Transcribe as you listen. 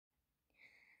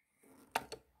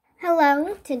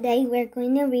Hello, today we're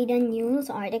going to read a news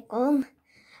article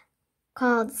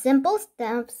called Simple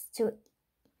Steps to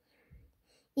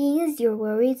Ease Your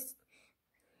Worries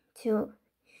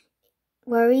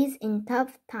in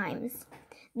Tough Times.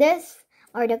 This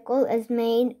article is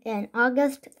made in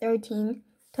August 13,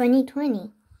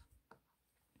 2020.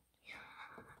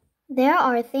 There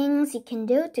are things you can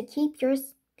do to keep your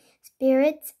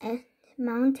spirits and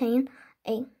maintain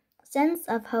a sense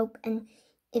of hope, and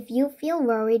if you feel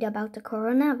worried about the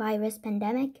coronavirus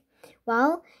pandemic,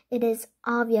 while it is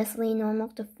obviously normal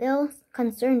to feel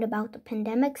concerned about the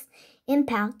pandemic's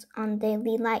impact on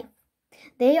daily life,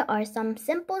 there are some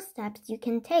simple steps you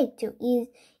can take to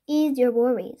ease your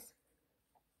worries.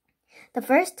 The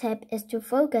first tip is to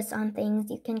focus on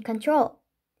things you can control.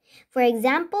 For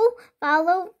example,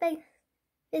 follow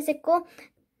physical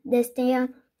distancing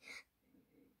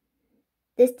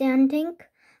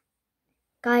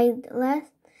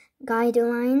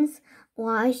guidelines,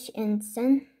 wash and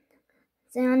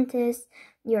sanitize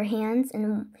your hands,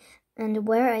 and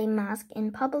wear a mask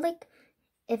in public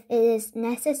if it is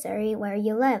necessary where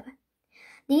you live.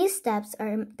 These steps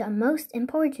are the most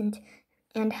important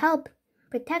and help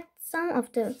protect some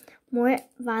of the more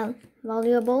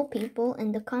valuable people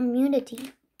in the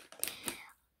community.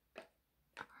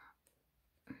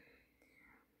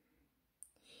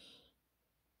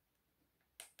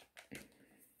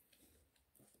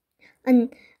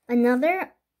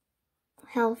 Another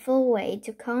helpful way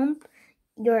to comb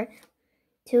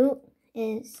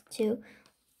is to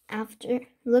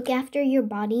look after your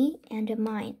body and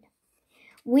mind.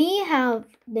 We have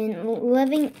been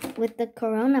living with the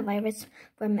coronavirus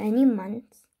for many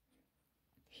months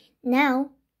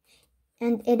now,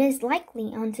 and it is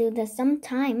likely until some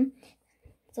time.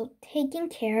 So taking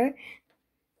care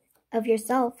of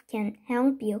yourself can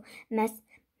help you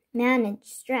manage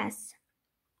stress.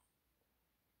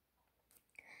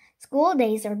 School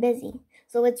days are busy,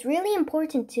 so it's really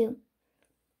important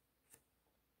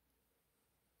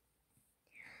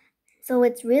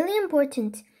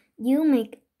you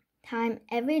make time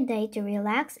every day to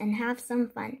relax and have some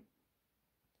fun.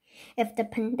 If the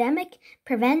pandemic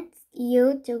prevents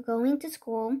you to going to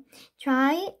school,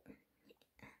 try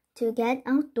to get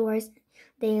outdoors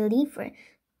daily for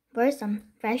some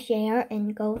fresh air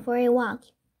and go for a walk.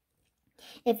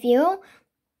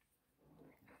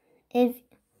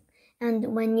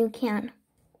 And when you can.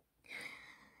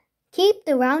 Keep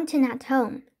the routine at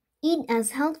home. Eat as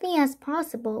healthy as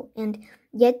possible and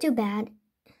get to bed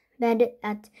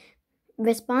at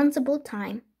responsible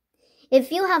time.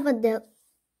 If you have a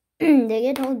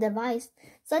digital device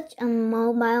such as a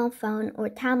mobile phone or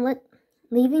tablet,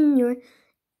 leaving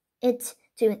it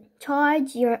to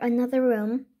charge another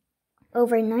room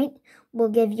overnight will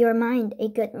give your mind a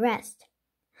good rest.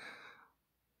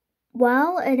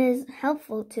 While it is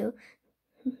helpful to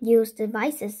use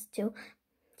devices to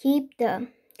keep the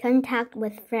contact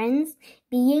with friends,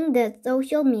 being the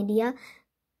social media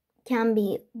can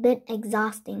be a bit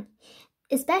exhausting,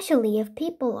 especially if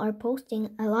people are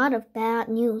posting a lot of bad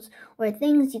news or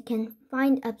things you can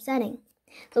find upsetting.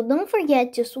 So don't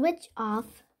forget to switch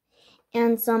off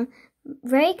and some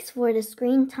breaks for the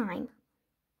screen time.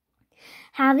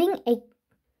 Having a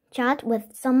chat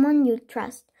with someone you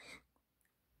trust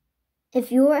if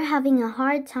you are having a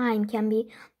hard time can be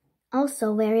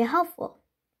also very helpful.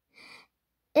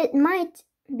 It might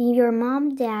be your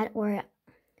mom, dad, or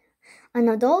an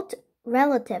adult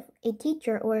relative, a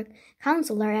teacher, or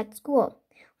counselor at school.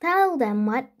 Tell them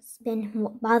what's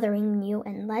been bothering you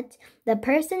and let the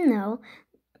person know.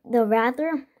 The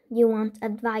rather you want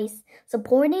advice,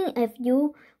 supporting if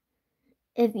you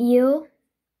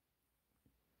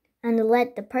and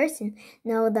let the person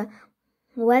know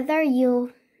whether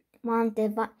you want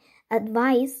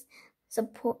advice,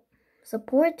 support,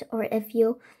 or if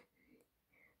you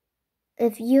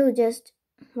just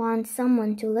want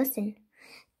someone to listen.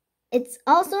 It's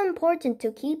also important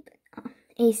to keep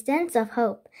a sense of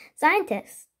hope.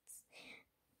 Scientists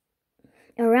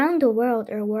around the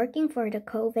world are working for the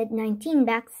COVID-19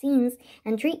 vaccines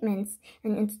and treatments,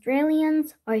 and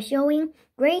Australians are showing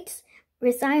great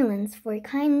resilience for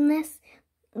kindness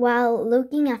while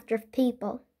looking after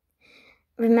people.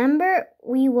 Remember,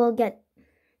 we will get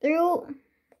through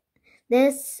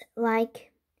this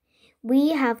like we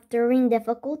have during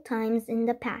difficult times in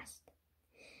the past.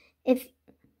 If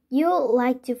you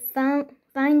like to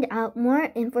find out more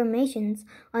information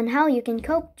on how you can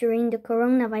cope during the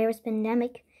coronavirus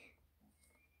pandemic,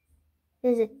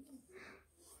 visit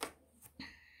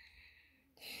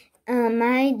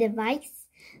my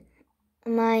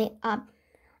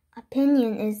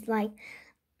opinion is like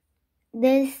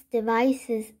this device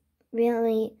is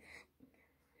really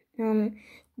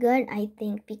good, I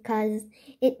think, because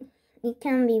it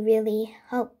can be really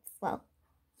helpful.